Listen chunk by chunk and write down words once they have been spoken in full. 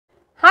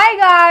Hi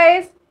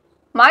guys,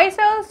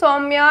 myself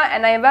Soumya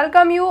and I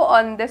welcome you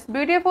on this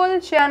beautiful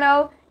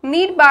channel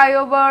Need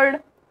Bio World.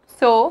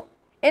 So,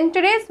 in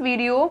today's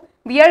video,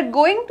 we are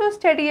going to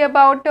study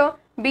about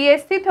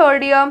BSc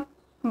third year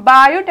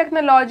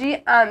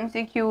biotechnology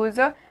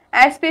MCQs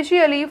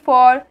especially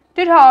for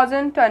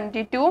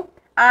 2022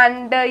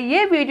 and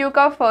ये video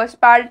का first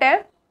part है।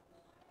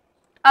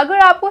 अगर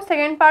आपको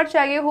second part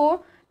चाहिए हो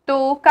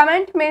तो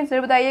comment में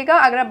ज़रूर बताइएगा।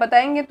 अगर आप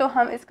बताएंगे तो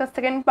हम इसका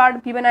सेकेंड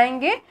पार्ट भी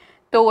बनाएंगे।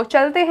 तो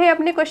चलते हैं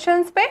अपने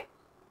क्वेश्चंस पे।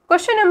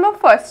 Question number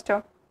first,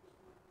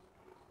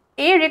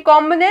 A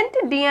recombinant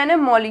DNA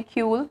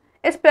molecule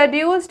is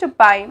produced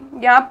by,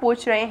 यहाँ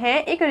पूछ रहे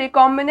हैं एक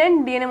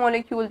रिकॉम्बिनेंट डीएनए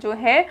मॉलिक्यूल जो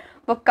है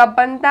वो कब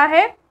बनता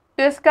है।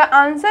 तो इसका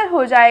आंसर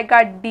हो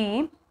जाएगा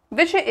D,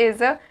 which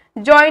is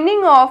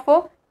joining of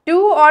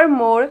to और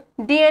मोर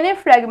DNA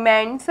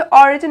fragments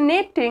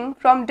originating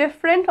from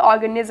different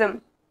organism.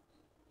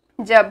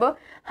 जब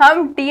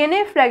हम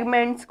डीएनए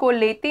फ्रेगमेंट्स को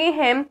लेते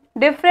हैं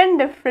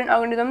डिफरेंट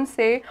ऑर्गेनिज्म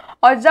से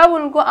और जब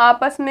उनको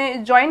आपस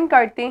में ज्वाइन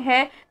करते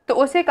हैं तो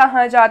उसे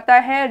कहा जाता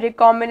है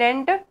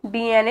रिकॉम्बिनेंट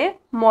डीएनए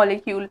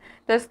मॉलिक्यूल।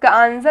 तो इसका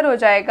आंसर हो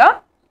जाएगा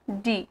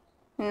D.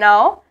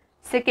 Now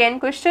second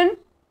question,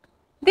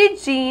 the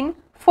gene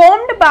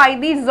formed by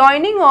the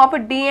joining of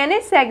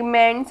DNA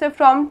segments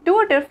from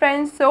two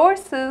different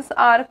sources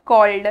are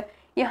called।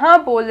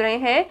 यहाँ बोल रहे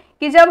हैं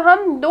कि जब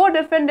हम दो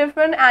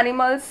डिफरेंट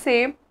एनिमल्स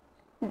से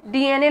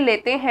डीएनए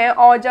लेते हैं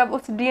और जब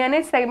उस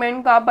डीएनए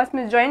सेगमेंट को आपस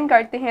में ज्वाइन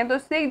करते हैं तो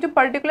उससे एक जो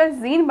पर्टिकुलर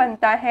जीन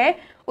बनता है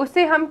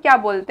उसे हम क्या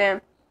बोलते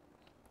हैं।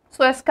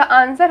 सो इसका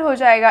आंसर हो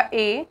जाएगा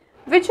ए,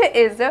 which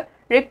is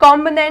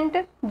recombinant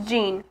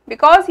gene.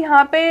 Because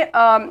यहाँ पे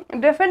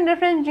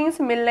डिफरेंट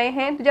जीन्स मिल रहे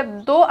हैं, तो जब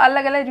दो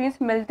अलग अलग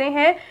जीन्स मिलते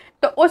हैं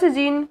तो उस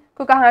जीन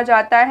को कहा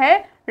जाता है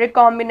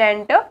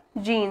रिकॉम्बिनेंट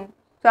जीन।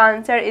 तो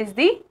answer is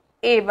the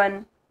A1।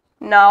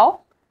 Now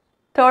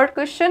third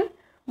question,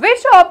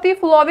 which of the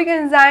following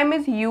enzyme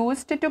is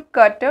used to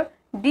cut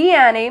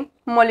DNA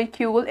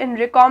molecule in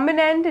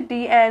recombinant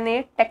DNA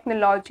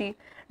technology।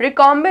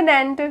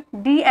 recombinant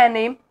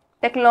DNA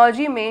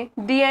technology में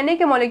डीएनए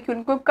के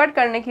मॉलिक्यूल को कट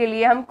करने के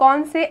लिए हम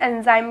कौन से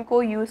एंजाइम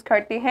को यूज़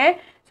करते हैं।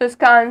 तो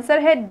इसका आंसर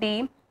है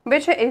D,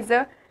 which is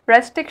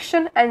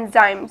restriction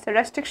enzymes.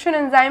 Restriction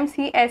enzymes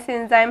ही ऐसे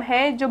एंजाइम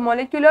हैं जो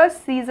मॉलिक्यूलर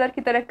सीजर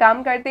की तरह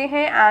काम करते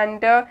हैं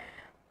एंड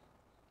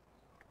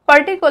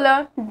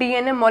पर्टिकुलर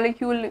डीएनए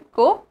मॉलिक्यूल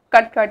को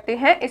कट करते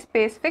हैं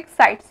स्पेसिफिक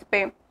साइट्स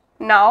पे।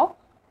 Now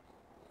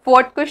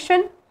fourth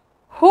question,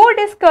 who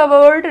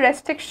discovered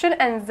restriction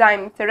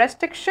enzymes.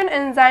 Restriction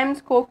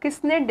enzymes को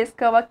किसने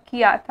डिस्कवर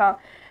किया था।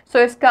 सो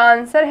इसका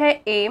आंसर है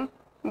ए,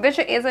 which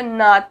is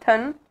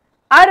Nathan,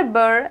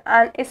 harbour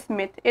and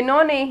Smith.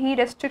 इन्होंने ही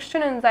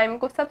रेस्ट्रिक्शन एंजाइम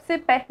को सबसे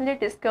पहले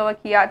डिस्कवर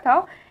किया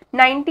था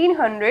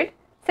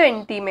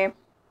 1970 में।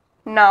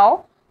 Now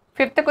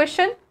fifth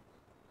question,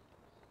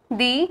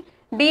 the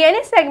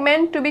DNA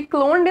segment to be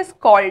cloned is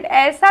called.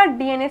 ऐसा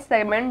डीएनए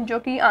सेगमेंट जो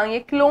कि आगे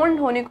क्लोन्ड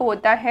होने को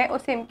होता है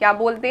उसे हम क्या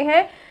बोलते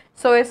हैं।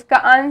 सो इसका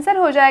आंसर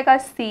हो जाएगा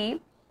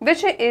सी,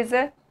 which is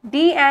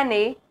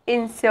DNA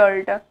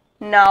insert.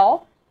 Now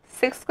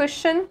sixth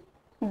question,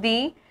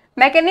 the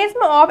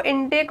mechanism of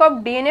intake of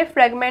DNA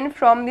fragment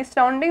from the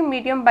surrounding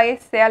medium bye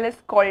cell is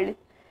called.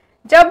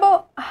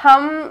 जब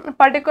हम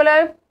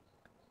पर्टिकुलर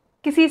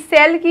किसी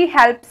सेल की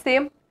हेल्प से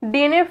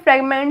डीएनए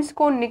फ्रेगमेंट्स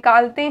को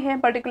निकालते हैं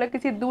पर्टिकुलर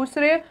किसी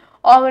दूसरे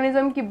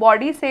ऑर्गेनिज्म की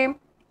बॉडी से,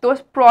 तो उस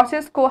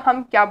प्रोसेस को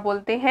हम क्या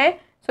बोलते हैं।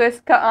 सो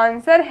इसका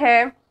आंसर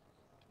है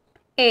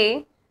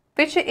ए,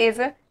 विच इज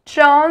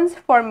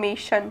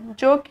ट्रांसफॉर्मेशन,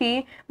 जो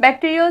कि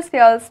बैक्टीरियल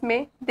सेल्स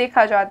में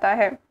देखा जाता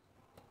है।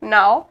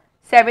 Now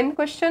seventh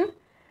question,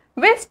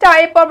 which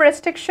type of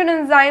restriction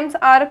enzymes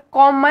are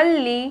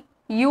commonly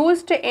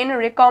used in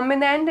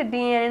recombinant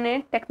DNA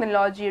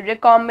technology.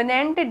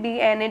 Recombinant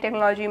DNA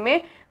technology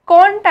में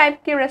कौन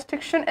टाइप के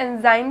रेस्ट्रिक्शन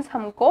एंजाइम्स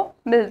हमको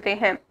मिलते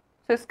हैं।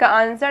 तो इसका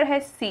आंसर है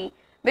सी,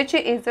 which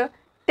is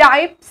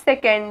type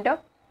second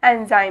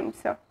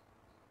enzymes.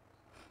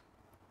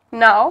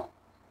 Now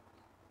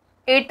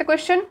eighth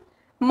question,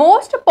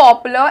 most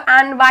popular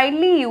and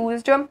widely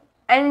used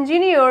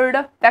engineered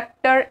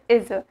vector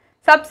is.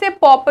 सबसे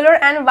popular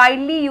and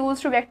widely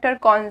used vector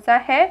कौन सा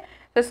है।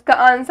 तो इसका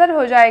आंसर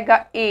हो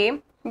जाएगा ए,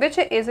 विच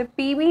इज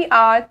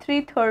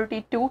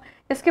PBR332।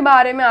 इसके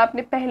बारे में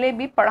आपने पहले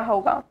भी पढ़ा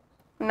होगा।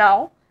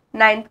 Now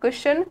ninth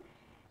question,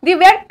 The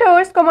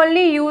vectors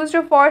commonly used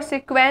for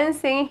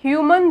sequencing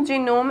human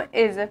genome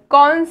is।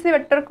 कौन से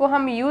वेक्टर को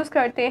हम यूज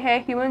करते हैं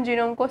ह्यूमन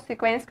जीनोम को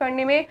सीक्वेंस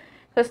करने में।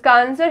 तो इसका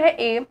आंसर है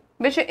ए,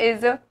 which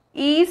is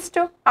yeast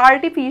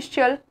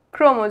artificial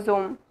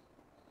chromosome.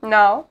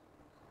 Now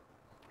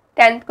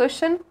tenth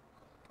question,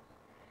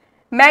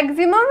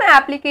 maximum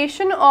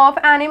application of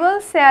animal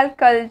cell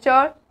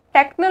culture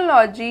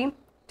technology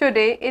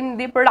today in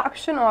the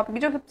production of.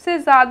 जो सबसे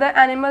ज़्यादा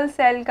एनिमल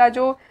सेल का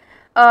जो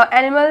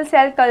एनिमल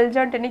सेल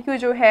कल्चर टेक्निक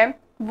जो है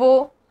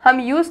वो हम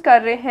यूज़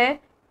कर रहे हैं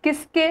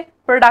किसके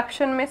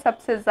प्रोडक्शन में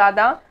सबसे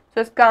ज़्यादा।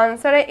 तो इसका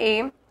आंसर है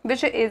ए,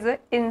 विच इज़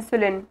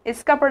इंसुलिन।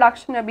 इसका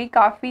प्रोडक्शन अभी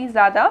काफ़ी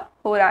ज़्यादा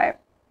हो रहा है।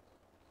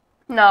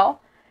 Now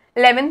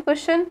 11th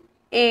question,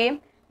 A.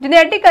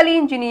 Genetically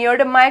engineered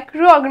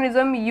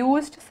microorganism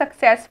used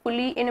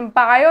successfully in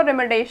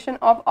bioremediation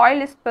of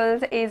oil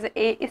spills is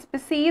a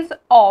species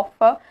of,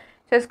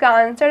 so इसका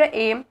आंसर है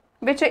A,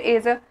 which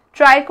is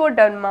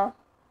trichoderma.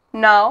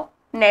 Now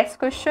next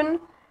question,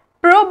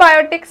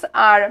 probiotics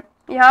are,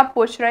 यहाँ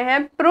पूछ रहे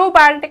हैं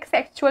प्रोबायोटिक्स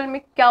एक्चुअल में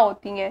क्या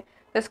होती हैं,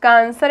 तो इसका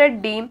आंसर है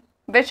D,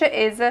 which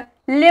is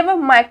live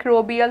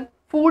microbial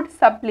food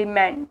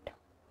supplement.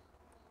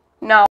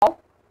 Now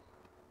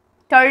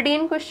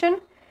 13 question,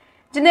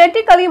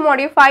 genetically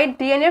modified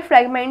DNA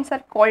fragments are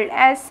called,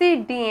 ऐसे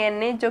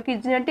डीएनए जो कि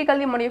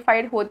जेनेटिकली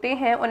मॉडिफाइड होते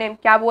हैं उन्हें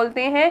क्या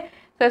बोलते हैं,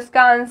 तो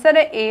इसका आंसर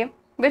है ए,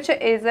 which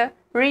is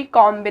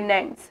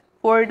recombinants.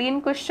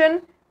 14 question,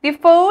 the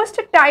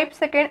first type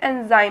second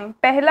enzyme,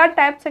 पहला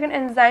टाइप सेकेंड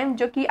एंजाइम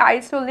जो कि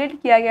आइसोलेट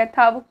किया गया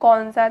था वो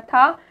कौन सा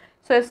था,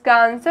 सो इसका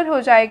आंसर हो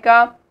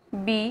जाएगा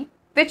B,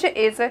 which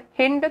is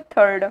hind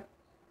third.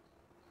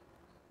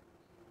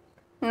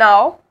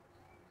 Now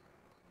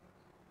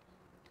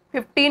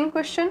 15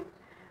 question,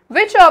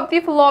 which of the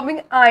following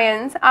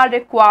ions are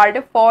required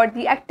for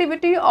the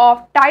activity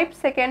of type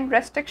second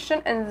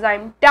restriction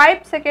enzyme,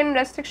 type second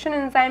restriction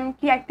enzyme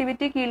की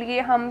एक्टिविटी के लिए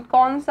हम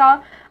कौन सा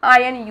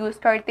आयन यूज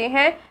करते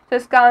हैं, तो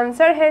इसका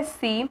आंसर है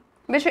सी,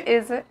 which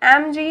is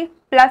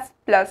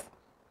Mg++.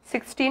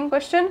 16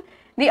 question,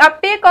 the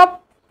uptake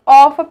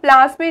of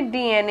plasmid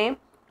DNA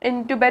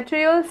into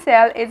bacterial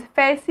cell is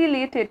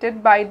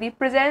facilitated by the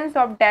presence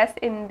of DAS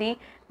in the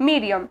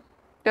medium,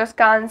 तो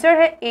इसका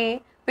आंसर है ए,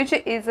 which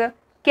is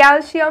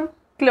calcium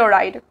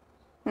chloride.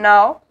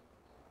 Now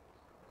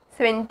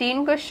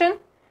 17 question,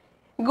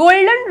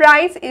 golden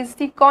rice is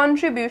the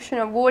contribution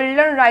of,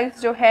 golden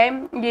rice जो है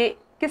ये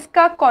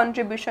किसका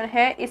contribution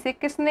है, इसे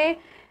किसने,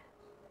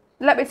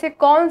 मतलब इसे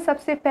कौन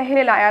सबसे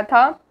पहले लाया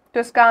था, तो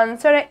इसका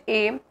आंसर है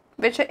ए,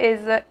 which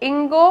is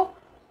Ingo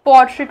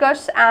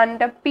Portricus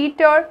and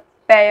Peter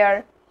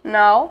Payer.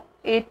 Now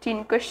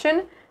 18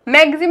 question,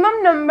 maximum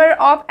number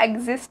of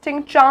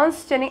existing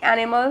transgenic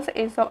animals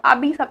is,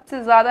 अभी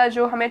सबसे ज़्यादा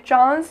जो हमें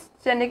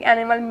ट्रांसजेनिक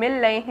एनिमल मिल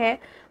रहे हैं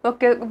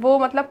वो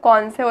मतलब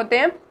कौन से होते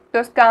हैं, तो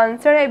उसका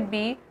आंसर है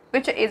बी,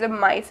 विच इज़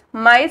माइस.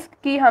 माइस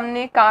की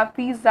हमने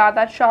काफ़ी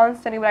ज़्यादा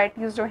ट्रांसजेनिक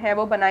वैराइटीज़ जो हैं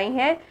वो बनाई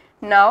हैं.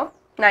 Now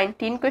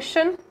 19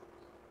 question,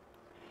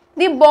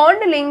 the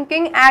bond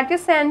linking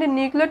adjacent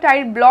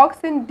nucleotide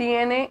blocks in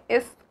DNA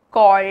is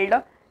called,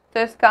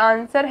 तो इसका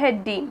आंसर है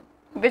D,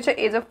 which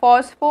is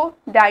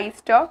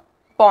phosphodiester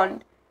bond.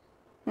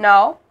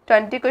 Now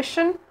 20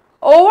 question,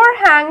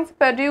 overhangs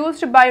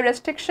produced by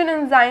restriction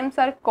enzymes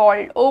are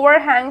called,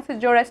 overhangs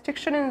जो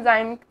restriction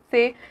enzyme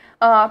से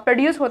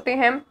produce होते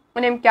हैं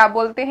उन्हें क्या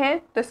बोलते हैं,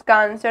 तो इसका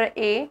answer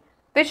A,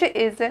 which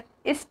is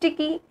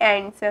sticky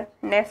ends.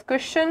 Next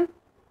question,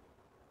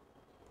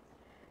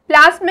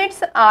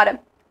 plasmids are,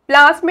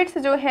 plasmids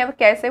जो है वो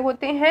कैसे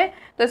होते हैं,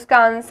 तो इसका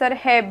आंसर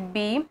है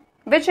B,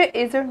 which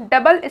is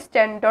double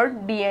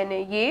standard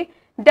DNA, ये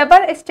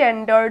डबल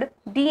स्टैंडर्ड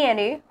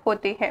डीएनए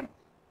होते हैं.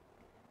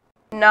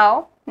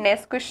 Now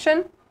next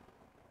question,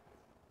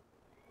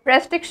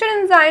 restriction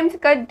enzymes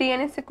cut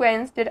DNA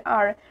sequence that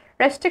are,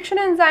 restriction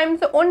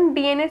enzymes उन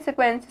डीएनए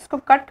सीक्वेंसेस को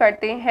कट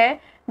करते हैं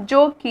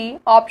जो कि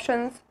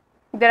ऑप्शंस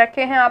दे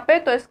रखे हैं यहाँ पे,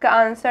 तो इसका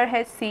आंसर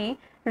है सी,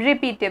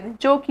 रिपीटिव,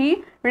 जो कि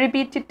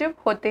रिपीटिटिव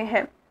होते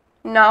हैं.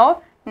 Now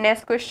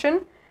next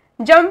question,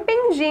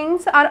 jumping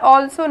genes are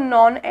also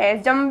known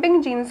as,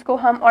 jumping jeans को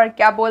हम और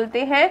क्या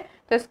बोलते हैं,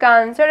 तो इसका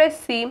आंसर है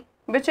सी,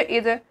 which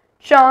is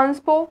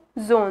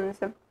transposons.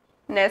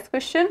 Next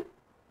question,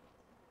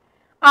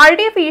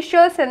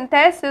 artificial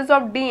synthesis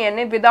of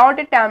DNA without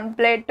A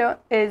template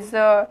is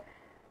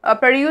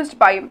produced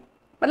by,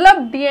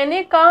 मतलब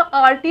डीएनए का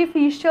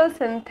आर्टिफिशियल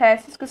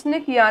सिंथेसिस किसने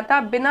किया था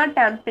बिना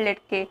टेम्पलेट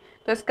के,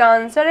 तो इसका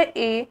आंसर है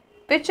ए,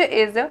 which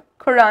is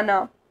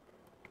Khurana.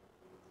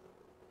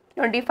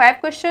 25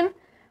 question,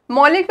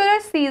 molecular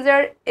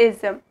scissor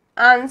is,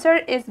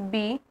 answer is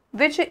B,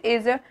 which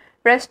is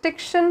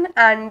restriction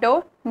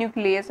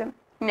endonuclease.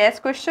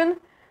 Next question,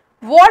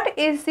 what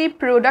is the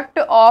product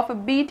of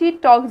Bt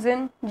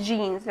toxin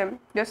genes,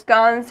 जिसका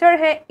आंसर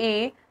है A,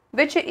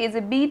 which is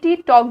Bt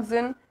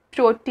toxin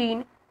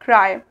protein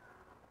cry.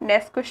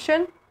 Next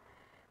question,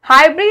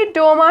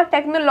 hybridoma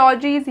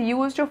technology is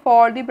used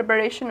for the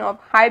preparation of,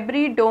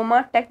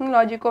 hybridoma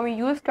technology को हम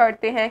use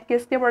करते हैं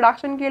किसके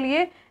production के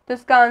लिए, तो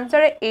इसका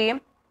आंसर है A,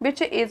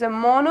 which is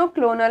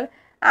monoclonal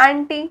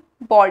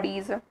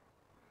antibodies.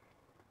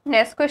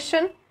 Next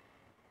question,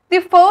 the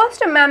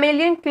first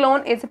mammalian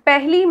clone is,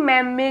 पहली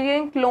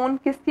मैमेलियन क्लोन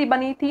किसकी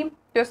बनी थी,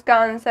 तो इसका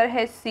आंसर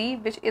है सी,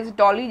 विच इज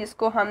डॉली,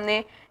 जिसको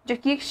हमने, जो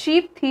कि एक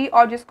शीप थी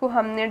और जिसको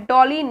हमने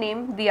डॉली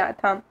नेम दिया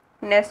था.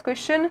 Next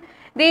question,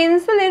 the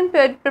insulin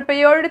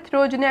prepared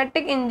through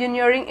genetic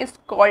engineering is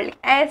called,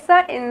 ऐसा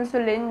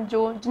इंसुलिन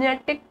जो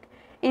जेनेटिक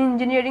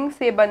इंजीनियरिंग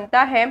से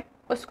बनता है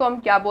उसको हम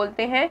क्या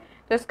बोलते हैं,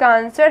 तो इसका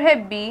आंसर है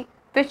B,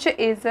 which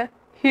is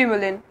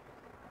Humulin.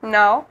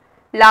 Now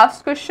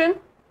last question,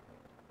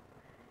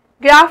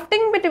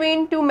 grafting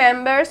between two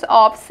members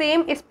of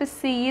same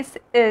species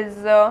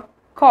is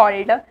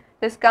called,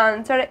 इसका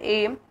answer A,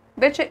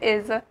 which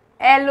is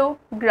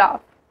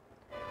allograft.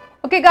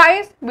 Okay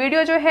guys,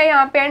 video जो है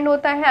यहाँ पे एंड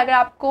होता है। अगर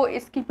आपको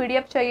इसकी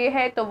पीडीएफ चाहिए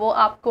है तो वो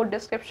आपको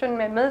डिस्क्रिप्शन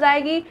में मिल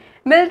जाएगी।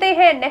 मिलते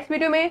हैं नेक्स्ट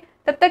वीडियो में,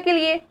 तब तक के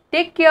लिए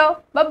टेक केयर,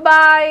 बाय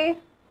बाय।